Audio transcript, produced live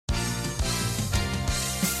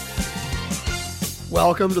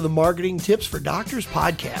Welcome to the Marketing Tips for Doctors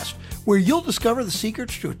podcast, where you'll discover the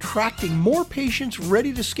secrets to attracting more patients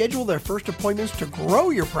ready to schedule their first appointments to grow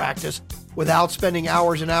your practice without spending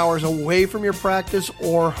hours and hours away from your practice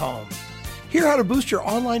or home. Hear how to boost your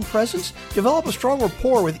online presence, develop a strong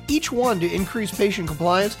rapport with each one to increase patient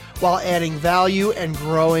compliance while adding value and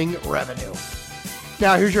growing revenue.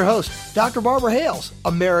 Now here's your host, Dr. Barbara Hales,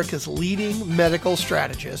 America's leading medical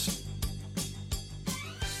strategist.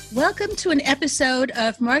 Welcome to an episode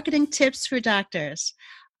of Marketing Tips for Doctors.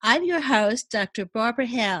 I'm your host, Dr. Barbara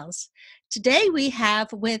Hales. Today we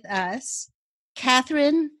have with us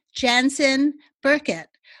Catherine Jansen Burkett,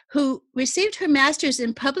 who received her master's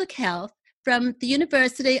in public health from the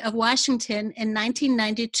University of Washington in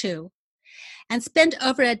 1992 and spent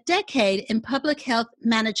over a decade in public health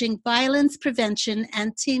managing violence prevention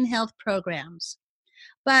and teen health programs.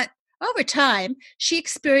 But over time, she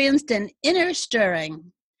experienced an inner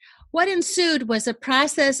stirring. What ensued was a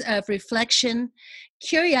process of reflection,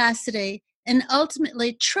 curiosity, and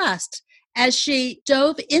ultimately trust as she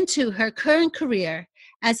dove into her current career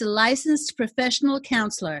as a licensed professional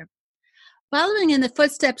counselor. Following in the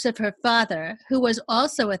footsteps of her father, who was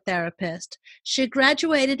also a therapist, she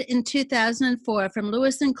graduated in 2004 from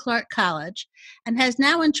Lewis and Clark College and has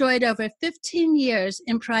now enjoyed over 15 years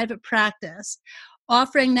in private practice,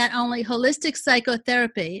 offering not only holistic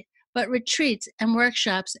psychotherapy, but retreats and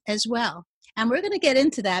workshops as well. And we're going to get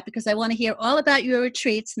into that because I want to hear all about your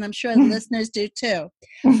retreats, and I'm sure the listeners do too.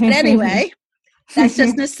 But anyway, that's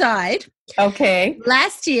just an aside. Okay.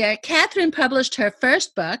 Last year, Catherine published her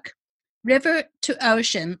first book, River to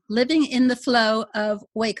Ocean, Living in the Flow of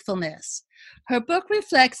Wakefulness. Her book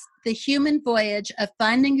reflects the human voyage of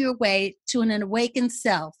finding your way to an awakened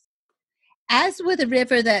self. As with a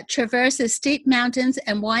river that traverses steep mountains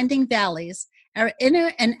and winding valleys, our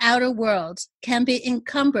inner and outer worlds can be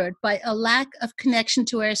encumbered by a lack of connection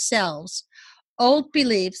to ourselves, old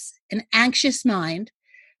beliefs, an anxious mind,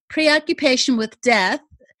 preoccupation with death,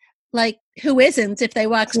 like who isn't if they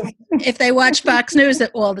watch Fox News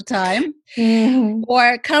all the time,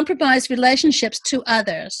 or compromised relationships to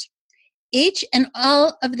others. Each and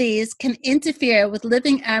all of these can interfere with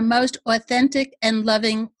living our most authentic and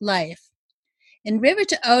loving life. In River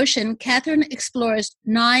to Ocean, Catherine explores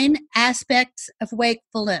 9 aspects of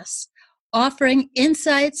wakefulness, offering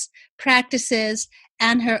insights, practices,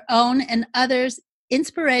 and her own and others'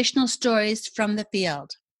 inspirational stories from the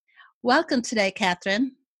field. Welcome today,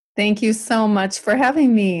 Catherine. Thank you so much for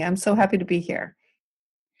having me. I'm so happy to be here.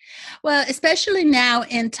 Well, especially now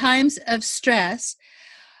in times of stress,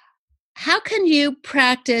 how can you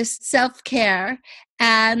practice self-care,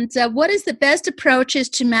 and what is the best approaches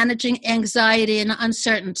to managing anxiety and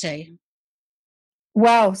uncertainty?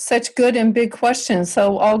 Wow, such good and big questions.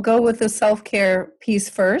 So I'll go with the self-care piece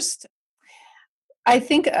first. I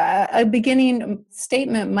think a beginning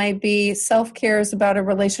statement might be self-care is about a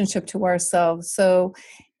relationship to ourselves. So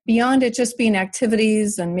beyond it just being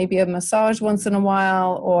activities and maybe a massage once in a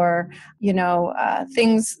while or,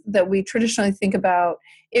 things that we traditionally think about,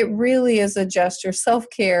 it really is a gesture.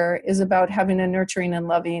 Self-care is about having a nurturing and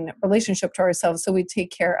loving relationship to ourselves so we take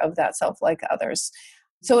care of that self like others.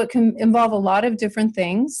 So it can involve a lot of different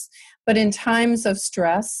things, but in times of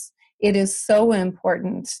stress, it is so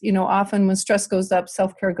important. Often when stress goes up,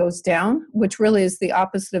 self-care goes down, which really is the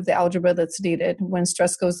opposite of the algebra that's needed. When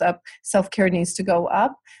stress goes up, self-care needs to go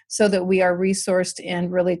up so that we are resourced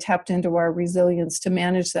and really tapped into our resilience to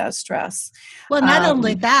manage that stress. Well, not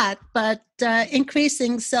only that, but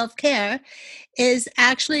increasing self-care is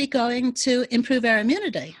actually going to improve our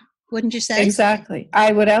immunity. Wouldn't you say? Exactly.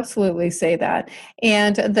 I would absolutely say that.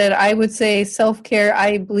 And that I would say self-care,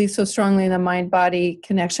 I believe so strongly in the mind-body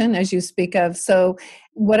connection, as you speak of. So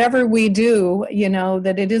whatever we do,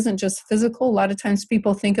 that it isn't just physical. A lot of times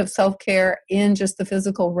people think of self-care in just the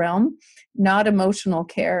physical realm, not emotional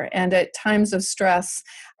care. And at times of stress,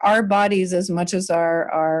 our bodies, as much as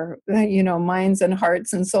our minds and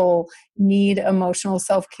hearts and soul, need emotional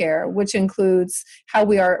self-care, which includes how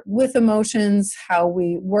we are with emotions, how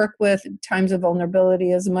we work with times of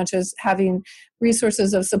vulnerability, as much as having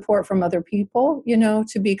resources of support from other people,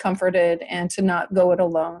 to be comforted and to not go it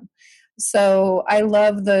alone. So I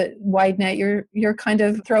love the wide net you're kind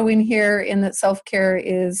of throwing here, in that self-care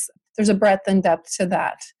there's a breadth and depth to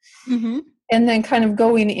that. Mm-hmm. And then kind of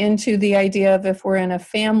going into the idea of if we're in a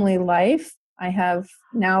family life, I have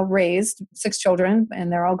now raised 6 children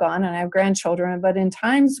and they're all gone, and I have grandchildren. But in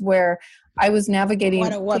times where I was navigating...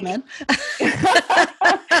 What a woman.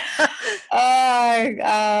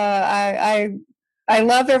 I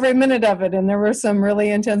love every minute of it, and there were some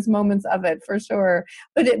really intense moments of it for sure.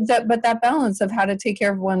 But that balance of how to take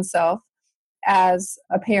care of oneself as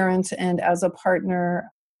a parent and as a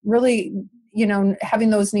partner, really, having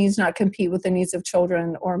those needs not compete with the needs of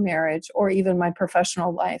children or marriage or even my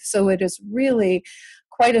professional life. So it is really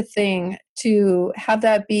quite a thing to have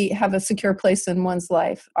a secure place in one's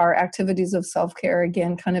life. Our activities of self-care,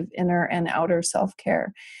 again, kind of inner and outer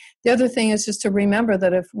self-care. The other thing is just to remember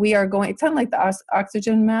that if we are it's kind of like the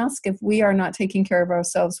oxygen mask. If we are not taking care of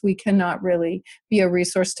ourselves, we cannot really be a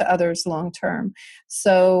resource to others long term.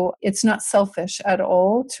 So it's not selfish at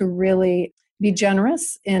all to really be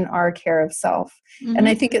generous in our care of self. Mm-hmm. And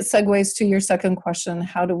I think it segues to your second question,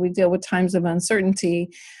 how do we deal with times of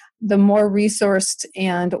uncertainty? The more resourced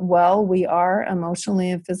and well we are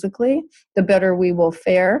emotionally and physically, the better we will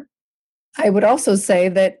fare. I would also say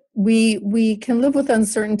that we can live with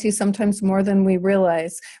uncertainty sometimes more than we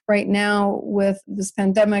realize. Right now, with this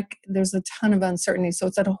pandemic, there's a ton of uncertainty, so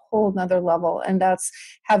it's at a whole nother level, and that's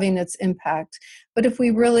having its impact. But if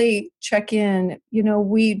we really check in,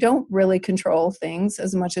 we don't really control things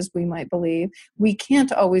as much as we might believe. We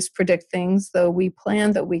can't always predict things, though we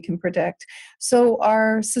plan that we can predict. So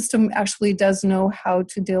our system actually does know how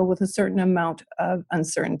to deal with a certain amount of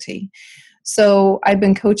uncertainty. So I've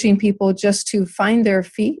been coaching people just to find their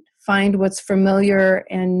feet, find what's familiar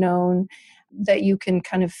and known that you can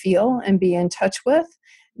kind of feel and be in touch with,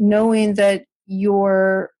 knowing that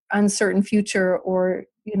your uncertain future or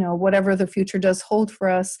whatever the future does hold for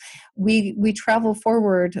us, we travel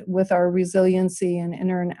forward with our resiliency and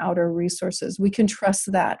inner and outer resources. We can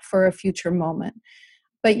trust that for a future moment.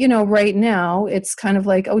 But, right now, it's kind of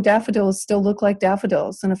like, daffodils still look like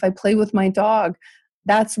daffodils. And if I play with my dog,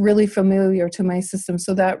 that's really familiar to my system.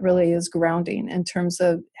 So that really is grounding in terms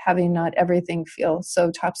of having not everything feel so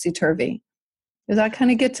topsy-turvy. Does that kind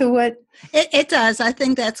of get to what? It does. I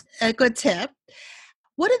think that's a good tip.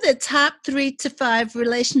 What are the top 3 to 5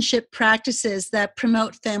 relationship practices that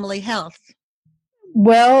promote family health?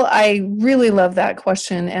 Well, I really love that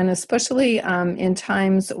question, and especially in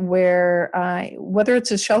times where, whether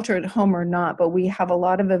it's a shelter at home or not, but we have a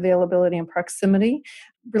lot of availability and proximity,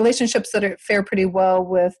 relationships that fare pretty well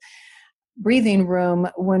with breathing room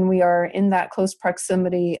when we are in that close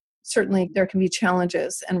proximity. Certainly there can be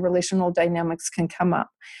challenges and relational dynamics can come up.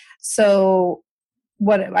 So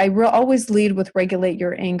what I always lead with regulate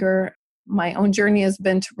your anger. My own journey has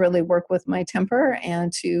been to really work with my temper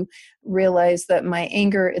and to realize that my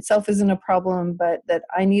anger itself isn't a problem, but that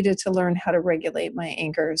I needed to learn how to regulate my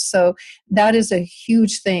anger. So that is a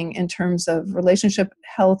huge thing in terms of relationship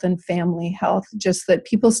health and family health, just that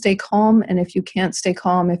people stay calm. And if you can't stay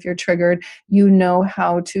calm, if you're triggered, you know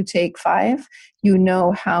how to take 5, you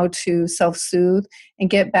know how to self-soothe and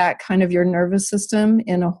get back kind of your nervous system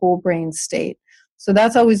in a whole brain state. So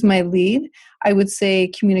that's always my lead. I would say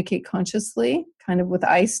communicate consciously, kind of with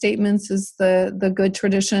I statements is the good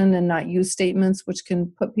tradition and not you statements, which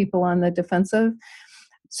can put people on the defensive.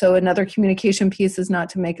 So another communication piece is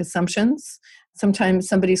not to make assumptions. Sometimes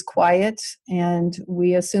somebody's quiet and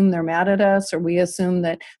we assume they're mad at us or we assume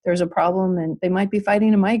that there's a problem and they might be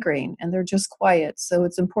fighting a migraine and they're just quiet. So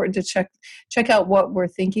it's important to check out what we're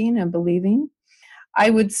thinking and believing. I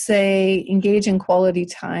would say engage in quality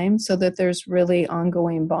time so that there's really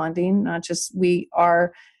ongoing bonding, not just we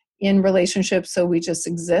are in relationships so we just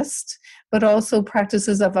exist, but also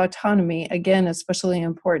practices of autonomy, again, especially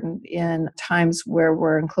important in times where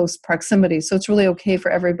we're in close proximity. So it's really okay for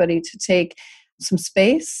everybody to take some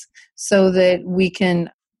space so that we can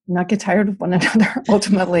not get tired of one another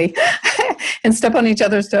ultimately and step on each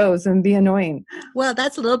other's toes and be annoying. Well,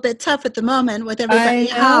 that's a little bit tough at the moment with everybody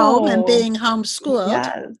home and being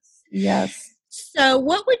homeschooled. Yes. So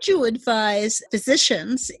what would you advise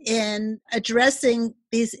physicians in addressing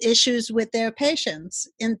these issues with their patients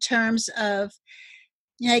in terms of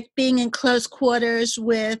being in close quarters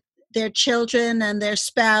with their children and their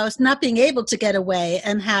spouse, not being able to get away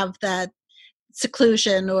and have that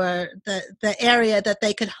seclusion or the area that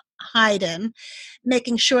they could hide in,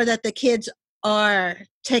 making sure that the kids are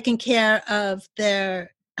taking care of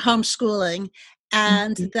their homeschooling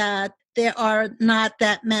and that there are not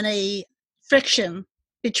that many friction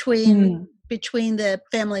between the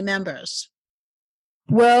family members?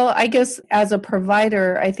 Well, I guess as a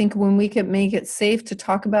provider, I think when we can make it safe to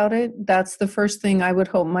talk about it, that's the first thing I would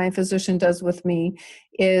hope my physician does with me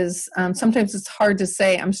is sometimes it's hard to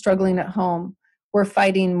say, I'm struggling at home. We're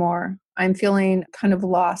fighting more. I'm feeling kind of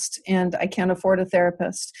lost and I can't afford a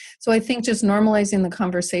therapist. So I think just normalizing the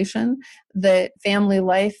conversation that family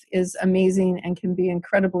life is amazing and can be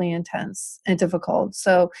incredibly intense and difficult.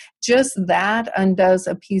 So just that undoes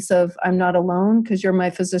a piece of I'm not alone because you're my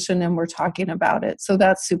physician and we're talking about it. So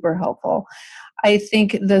that's super helpful. I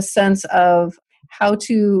think the sense of how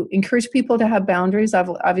to encourage people to have boundaries.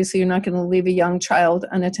 Obviously, you're not going to leave a young child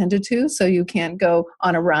unattended to, so you can't go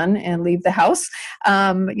on a run and leave the house.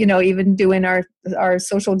 Even doing our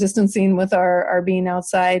social distancing with our being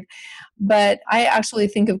outside. But I actually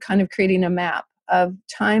think of kind of creating a map of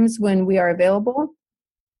times when we are available.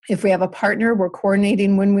 If we have a partner, we're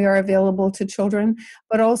coordinating when we are available to children,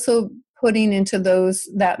 but also putting into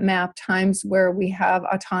that map times where we have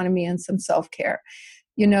autonomy and some self-care.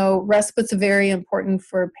 Respite's very important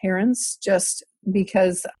for parents, just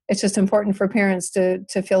because it's just important for parents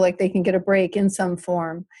to feel like they can get a break in some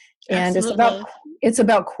form. And Absolutely. it's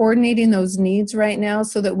about coordinating those needs right now,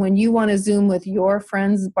 so that when you want to Zoom with your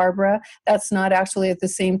friends, Barbara, that's not actually at the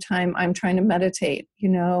same time I'm trying to meditate,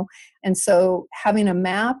 And so having a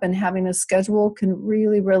map and having a schedule can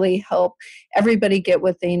really, really help everybody get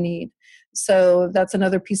what they need. So that's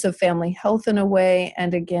another piece of family health in a way.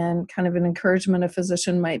 And again, kind of an encouragement a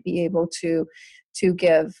physician might be able to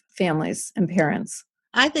give families and parents.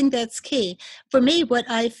 I think that's key. For me, what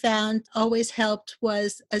I found always helped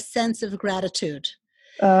was a sense of gratitude.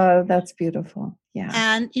 That's beautiful. Yeah.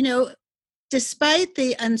 And, despite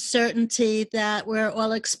the uncertainty that we're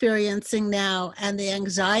all experiencing now and the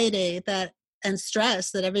anxiety and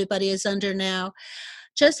stress that everybody is under now,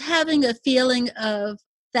 just having a feeling of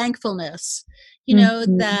thankfulness,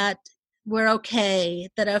 Mm-hmm. that we're okay,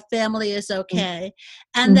 that our family is okay,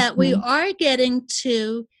 and that we are getting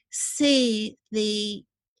to see the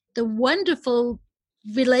wonderful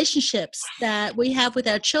relationships that we have with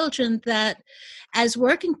our children that as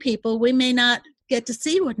working people we may not get to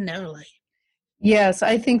see ordinarily. Yes,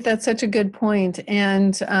 I think that's such a good point.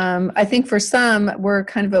 And I think for some, we're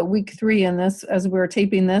kind of at week 3 in this as we're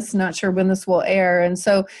taping this, not sure when this will air. And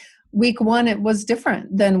so week 1, it was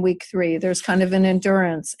different than week 3. There's kind of an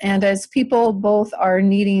endurance. And as people both are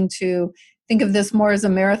needing to think of this more as a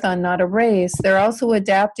marathon, not a race, they're also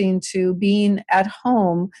adapting to being at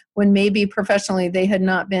home when maybe professionally they had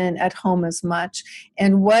not been at home as much.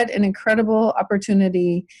 And what an incredible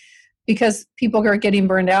opportunity, because people are getting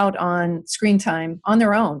burned out on screen time on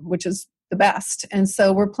their own, which is the best. And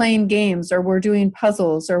so we're playing games, or we're doing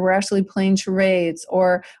puzzles, or we're actually playing charades,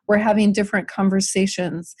 or we're having different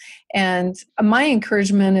conversations. And my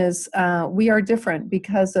encouragement is we are different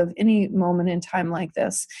because of any moment in time like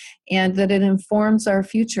this, and that it informs our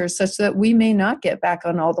future such that we may not get back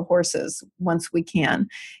on all the horses once we can.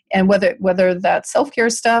 And whether that's self-care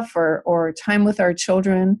stuff or time with our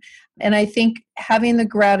children. And I think having the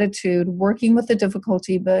gratitude, working with the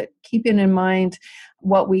difficulty, but keeping in mind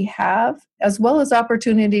what we have, as well as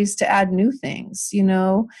opportunities to add new things,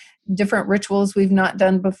 different rituals we've not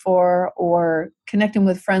done before, or connecting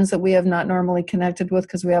with friends that we have not normally connected with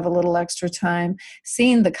because we have a little extra time,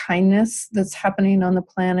 seeing the kindness that's happening on the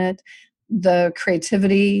planet, the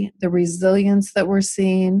creativity, the resilience that we're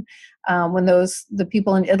seeing. When the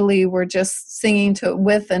people in Italy were just singing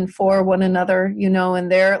with and for one another, in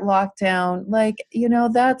their lockdown,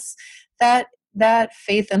 that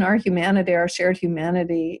faith in our humanity, our shared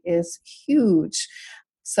humanity, is huge.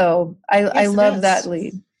 So I love that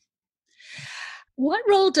lead. What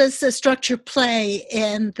role does the structure play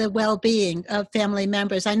in the well-being of family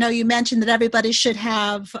members? I know you mentioned that everybody should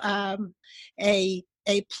have a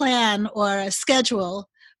plan or a schedule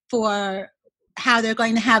for how they're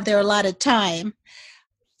going to have their allotted time.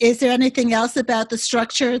 Is there anything else about the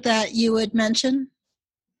structure that you would mention?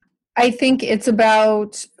 I think it's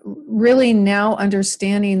about really now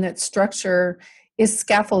understanding that structure is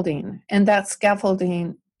scaffolding, and that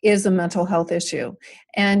scaffolding is a mental health issue.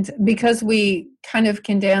 And because we kind of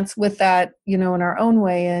can dance with that, in our own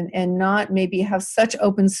way, and not maybe have such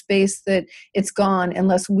open space that it's gone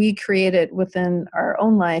unless we create it within our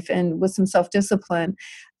own life and with some self-discipline.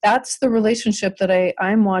 That's the relationship that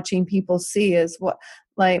I'm watching people see, is what,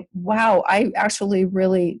 like, wow, I actually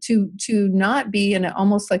really, to not be in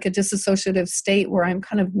almost like a disassociative state where I'm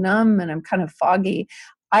kind of numb and I'm kind of foggy.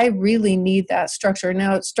 I really need that structure.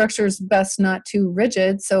 Now, structure is best not too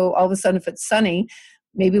rigid. So all of a sudden, if it's sunny,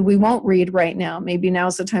 maybe we won't read right now. Maybe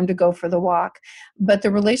now's the time to go for the walk. But the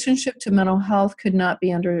relationship to mental health could not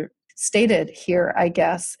be understated here, I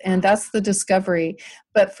guess. And that's the discovery.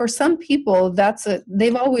 But for some people,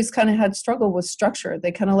 they've always kind of had struggle with structure.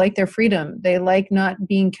 They kind of like their freedom. They like not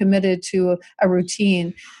being committed to a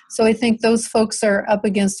routine. So I think those folks are up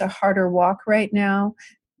against a harder walk right now.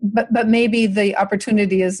 But maybe the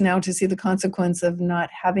opportunity is now to see the consequence of not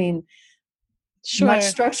having much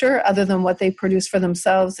structure other than what they produce for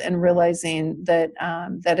themselves, and realizing that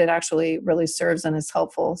it actually really serves and is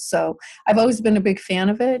helpful. So I've always been a big fan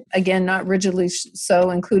of it. Again, not rigidly so,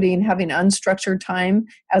 including having unstructured time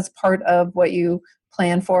as part of what you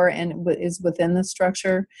planned for and is within the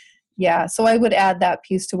structure. Yeah, so I would add that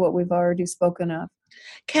piece to what we've already spoken of.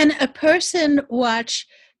 Can a person watch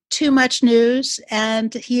too much news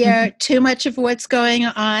and hear too much of what's going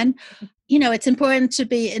on? It's important to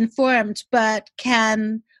be informed, but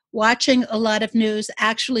can watching a lot of news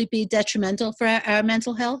actually be detrimental for our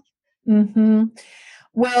mental health? Mm-hmm.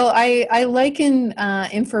 Well, I liken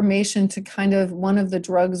information to kind of one of the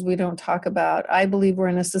drugs we don't talk about. I believe we're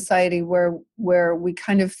in a society where we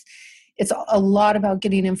kind of, it's a lot about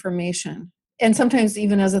getting information. And sometimes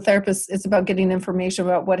even as a therapist, it's about getting information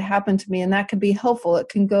about what happened to me, and that can be helpful. It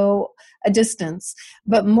can go a distance,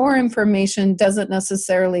 but more information doesn't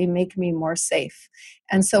necessarily make me more safe.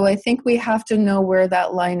 And so I think we have to know where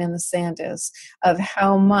that line in the sand is of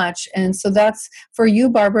how much. And so that's for you,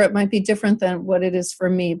 Barbara, it might be different than what it is for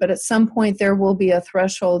me. But at some point there will be a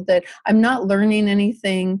threshold that I'm not learning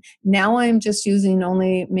anything. Now I'm just using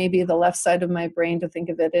only maybe the left side of my brain to think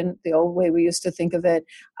of it in the old way we used to think of it.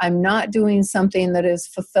 I'm not doing something that is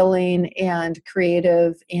fulfilling and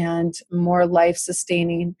creative and more life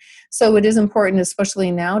sustaining. So it is important,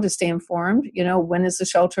 especially now, to stay informed. When is the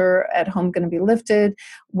shelter at home going to be lifted?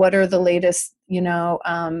 What are the latest,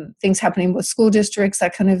 things happening with school districts,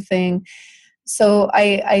 that kind of thing. So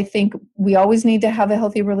I think we always need to have a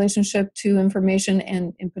healthy relationship to information,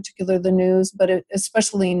 and in particular the news, but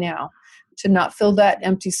especially now, to not fill that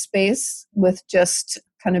empty space with just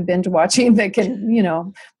kind of binge watching that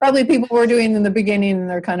can, probably people were doing in the beginning, and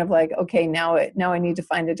they're kind of like, okay, now I need to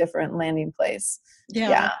find a different landing place.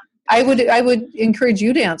 Yeah. I would encourage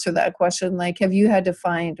you to answer that question. Like, have you had to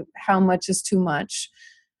find how much is too much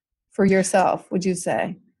for yourself, would you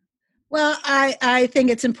say? Well, I think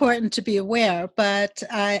it's important to be aware, but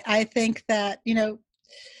I think that,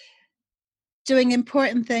 doing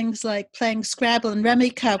important things like playing Scrabble and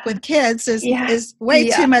Rummy Cup with kids is way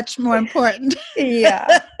too much more important.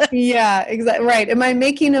 Yeah, exactly. Right. Am I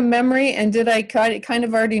making a memory, and did I kind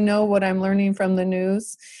of already know what I'm learning from the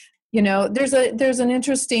news? There's an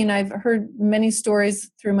interesting, I've heard many stories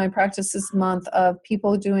through my practice this month of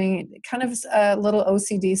people doing kind of a little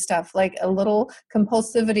OCD stuff, like a little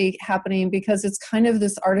compulsivity happening because it's kind of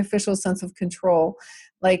this artificial sense of control.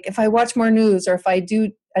 Like if I watch more news, or if I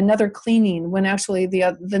do another cleaning, when actually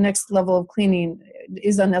the next level of cleaning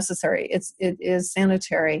is unnecessary. It is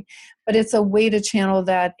sanitary, but it's a way to channel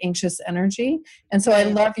that anxious energy. And so I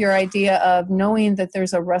love your idea of knowing that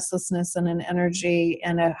there's a restlessness and an energy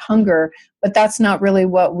and a hunger, but that's not really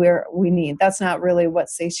what we need. That's not really what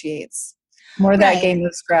satiates. More that game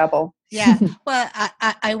of Scrabble. Yeah. Well,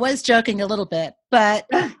 I was joking a little bit, but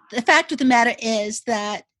the fact of the matter is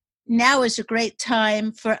that now is a great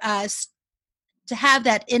time for us to have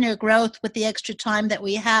that inner growth with the extra time that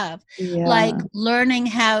we have, like learning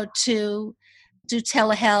how to do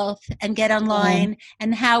telehealth and get online,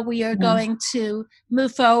 and how we are going to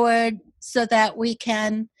move forward so that we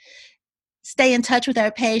can stay in touch with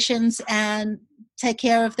our patients and take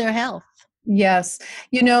care of their health. Yes.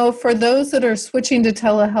 For those that are switching to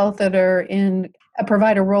telehealth that are in a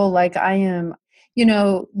provider role like I am,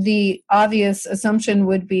 the obvious assumption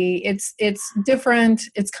would be it's different,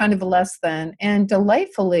 it's kind of less than. And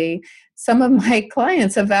delightfully, some of my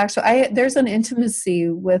clients have actually, there's an intimacy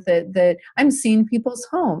with it that I'm seeing people's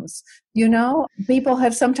homes. People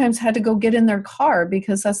have sometimes had to go get in their car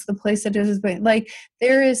because that's the place it is. Like,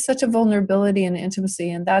 there is such a vulnerability and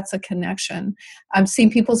intimacy, and that's a connection. I'm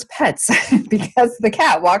seeing people's pets because the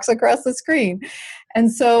cat walks across the screen.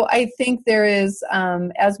 And so I think there is,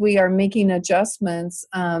 as we are making adjustments,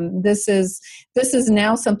 this is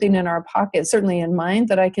now something in our pocket, certainly in mine,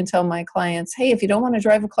 that I can tell my clients, hey, if you don't want to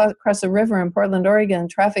drive across a river in Portland, Oregon,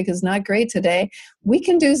 traffic is not great today, we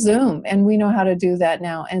can do Zoom. And we know how to do that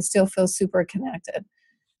now and still feel super connected.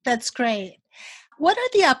 That's great. What are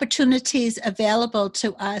the opportunities available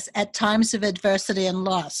to us at times of adversity and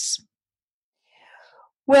loss?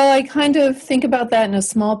 Well, I kind of think about that in a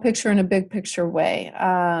small picture and a big picture way.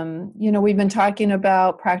 We've been talking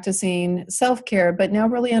about practicing self-care, but now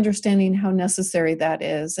really understanding how necessary that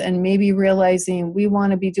is, and maybe realizing we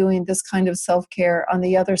want to be doing this kind of self-care on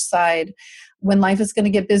the other side when life is going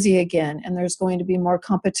to get busy again and there's going to be more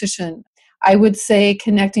competition. I would say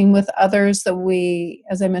connecting with others that we,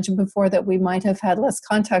 as I mentioned before, that we might have had less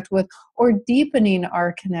contact with, or deepening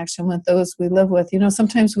our connection with those we live with.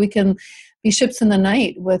 Sometimes we can be ships in the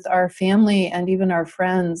night with our family and even our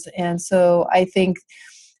friends. And so I think,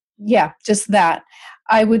 just that.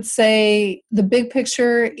 I would say the big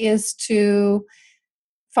picture is to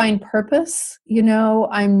find purpose.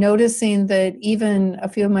 I'm noticing that even a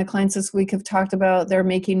few of my clients this week have talked about they're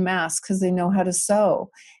making masks because they know how to sew.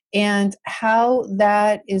 and how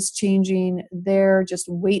that is changing their just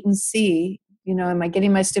wait and see. Am I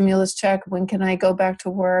getting my stimulus check? When can I go back to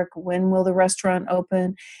work? When will the restaurant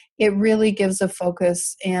open? It really gives a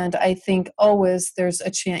focus. And I think always there's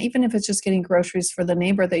a chance, even if it's just getting groceries for the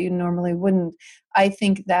neighbor that you normally wouldn't, I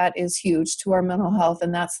think that is huge to our mental health.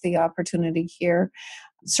 And that's the opportunity here.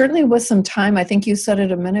 Certainly with some time, I think you said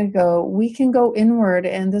it a minute ago, we can go inward,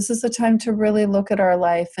 and this is the time to really look at our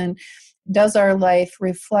life, and does our life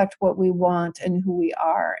reflect what we want and who we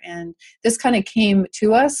are? And this kind of came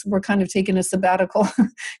to us. We're kind of taking a sabbatical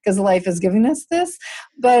because life is giving us this,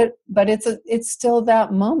 but it's still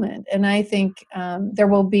that moment. And I think there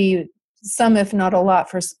will be some, if not a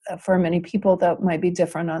lot, for many people that might be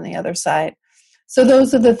different on the other side. So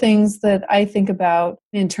those are the things that I think about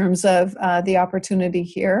in terms of the opportunity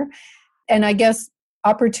here. And I guess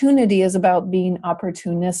opportunity is about being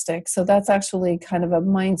opportunistic. So that's actually kind of a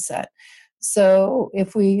mindset. So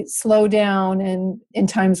if we slow down and in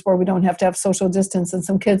times where we don't have to have social distance and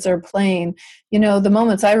some kids are playing, the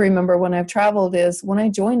moments I remember when I've traveled is when I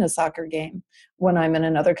join a soccer game, when I'm in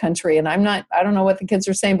another country and I don't know what the kids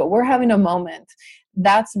are saying, but we're having a moment.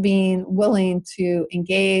 That's being willing to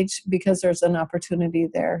engage because there's an opportunity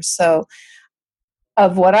there. So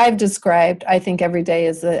of what I've described, I think every day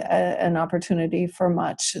is an opportunity for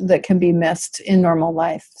much that can be missed in normal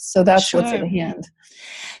life. So that's what's at hand.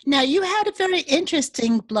 Now, you had a very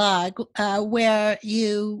interesting blog where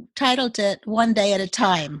you titled it One Day at a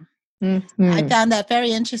Time. Mm-hmm. I found that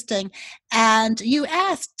very interesting. And you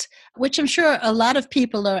asked, which I'm sure a lot of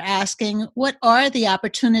people are asking, what are the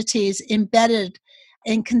opportunities embedded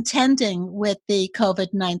in contending with the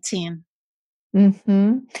COVID-19?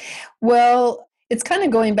 Mm-hmm. Well, it's kind of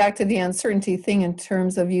going back to the uncertainty thing in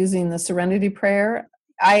terms of using the Serenity Prayer.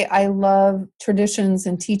 I love traditions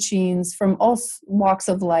and teachings from all walks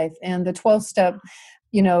of life, and the 12-step,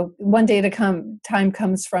 one day to time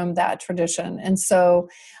comes from that tradition. And so,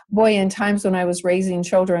 boy, in times when I was raising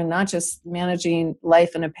children, not just managing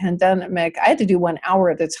life in a pandemic, I had to do 1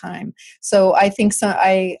 hour at a time. So I think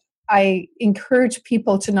I encourage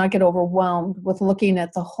people to not get overwhelmed with looking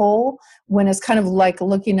at the whole when it's kind of like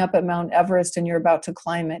looking up at Mount Everest and you're about to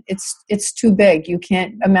climb it. It's too big. You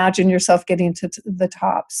can't imagine yourself getting to the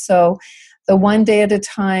top. So the one day at a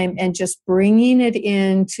time and just bringing it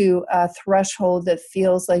into a threshold that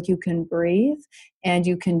feels like you can breathe and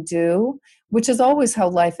you can do, which is always how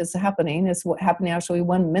life is happening. It's happening actually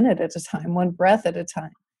 1 minute at a time, one breath at a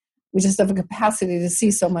time. We just have a capacity to see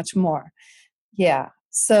so much more. Yeah.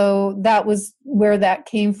 So that was where that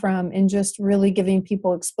came from, and just really giving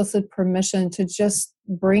people explicit permission to just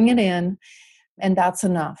bring it in, and that's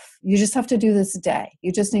enough. You just have to do this day.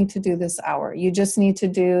 You just need to do this hour. You just need to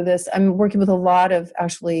do this. I'm working with a lot of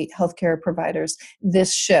actually healthcare providers.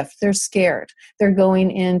 This shift, they're scared. They're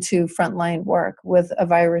going into frontline work with a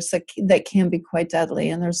virus that can be quite deadly,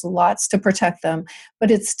 and there's lots to protect them,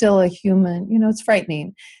 but it's still a human, it's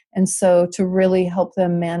frightening. And so to really help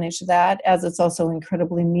them manage that, as it's also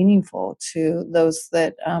incredibly meaningful to those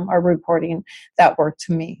that are reporting that work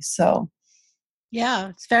to me. So, yeah,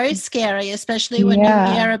 it's very scary, especially when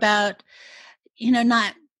you hear about,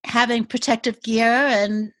 not having protective gear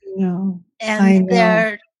and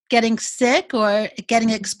they're getting sick or getting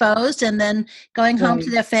exposed and then going home to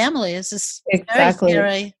their families. It's very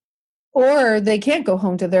scary. Or they can't go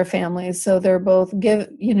home to their families. So they're both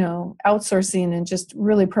outsourcing and just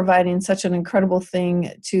really providing such an incredible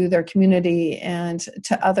thing to their community and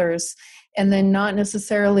to others. And then not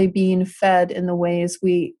necessarily being fed in the ways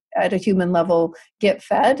we at a human level get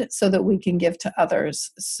fed so that we can give to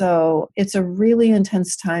others. So it's a really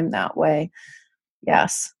intense time that way.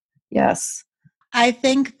 Yes. I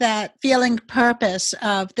think that feeling purpose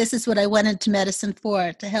of this is what I went into medicine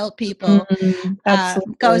for, to help people,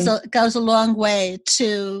 goes a long way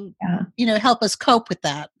to, help us cope with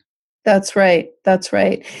that. That's right.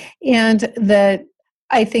 And that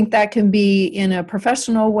I think that can be in a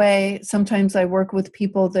professional way. Sometimes I work with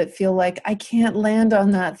people that feel like I can't land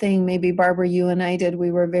on that thing. Maybe Barbara, you and I did.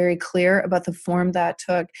 We were very clear about the form that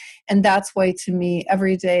took. And that's why to me,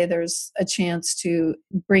 every day there's a chance to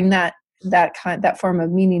bring that form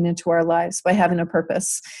of meaning into our lives by having a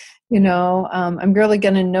purpose. I'm really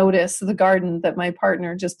going to notice the garden that my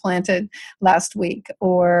partner just planted last week.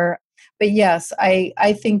 But yes,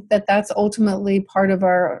 I think that that's ultimately part of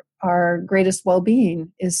our greatest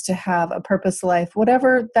well-being, is to have a purpose life,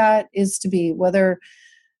 whatever that is to be. Whether,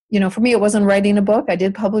 for me, it wasn't writing a book. I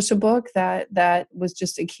did publish a book that was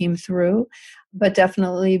just, it came through. But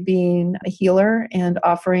definitely being a healer and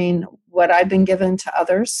offering what I've been given to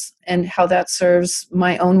others and how that serves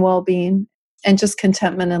my own well-being, and just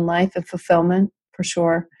contentment in life and fulfillment, for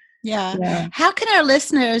sure. Yeah. How can our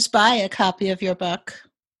listeners buy a copy of your book?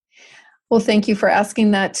 Well, thank you for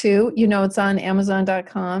asking that too. It's on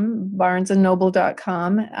Amazon.com,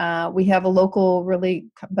 BarnesandNoble.com. We have a local, really,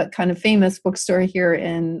 but kind of famous bookstore here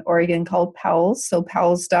in Oregon called Powell's, so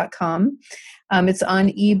Powells.com. It's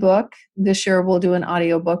on ebook. This year we'll do an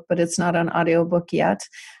audiobook, but it's not on audiobook yet.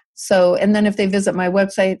 So, and then if they visit my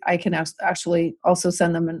website, I can actually also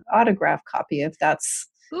send them an autographed copy if they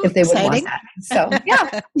would want that. So,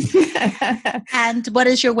 yeah. And what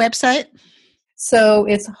is your website? So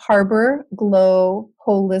it's Harbor Glow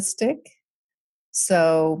Holistic.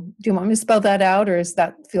 So do you want me to spell that out, or does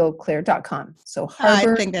that feel clear.com? So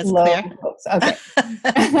Harbor I think that's clear. Okay.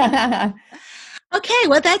 Okay,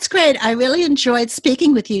 well, that's great. I really enjoyed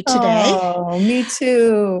speaking with you today. Oh, me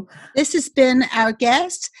too. This has been our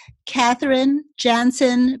guest, Catherine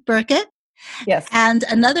Jansen Burkett. Yes. And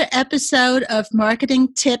another episode of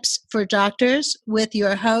Marketing Tips for Doctors with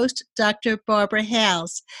your host, Dr. Barbara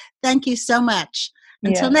Hales. Thank you so much.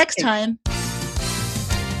 Until next time.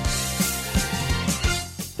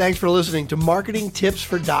 Thanks for listening to Marketing Tips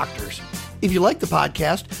for Doctors. If you like the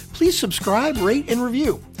podcast, please subscribe, rate, and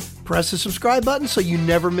review. Press the subscribe button so you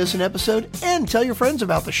never miss an episode, and tell your friends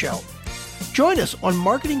about the show. Join us on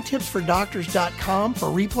marketingtipsfordoctors.com for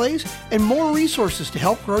replays and more resources to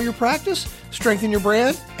help grow your practice, strengthen your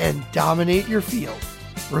brand, and dominate your field.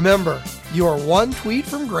 Remember, you are one tweet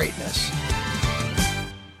from greatness.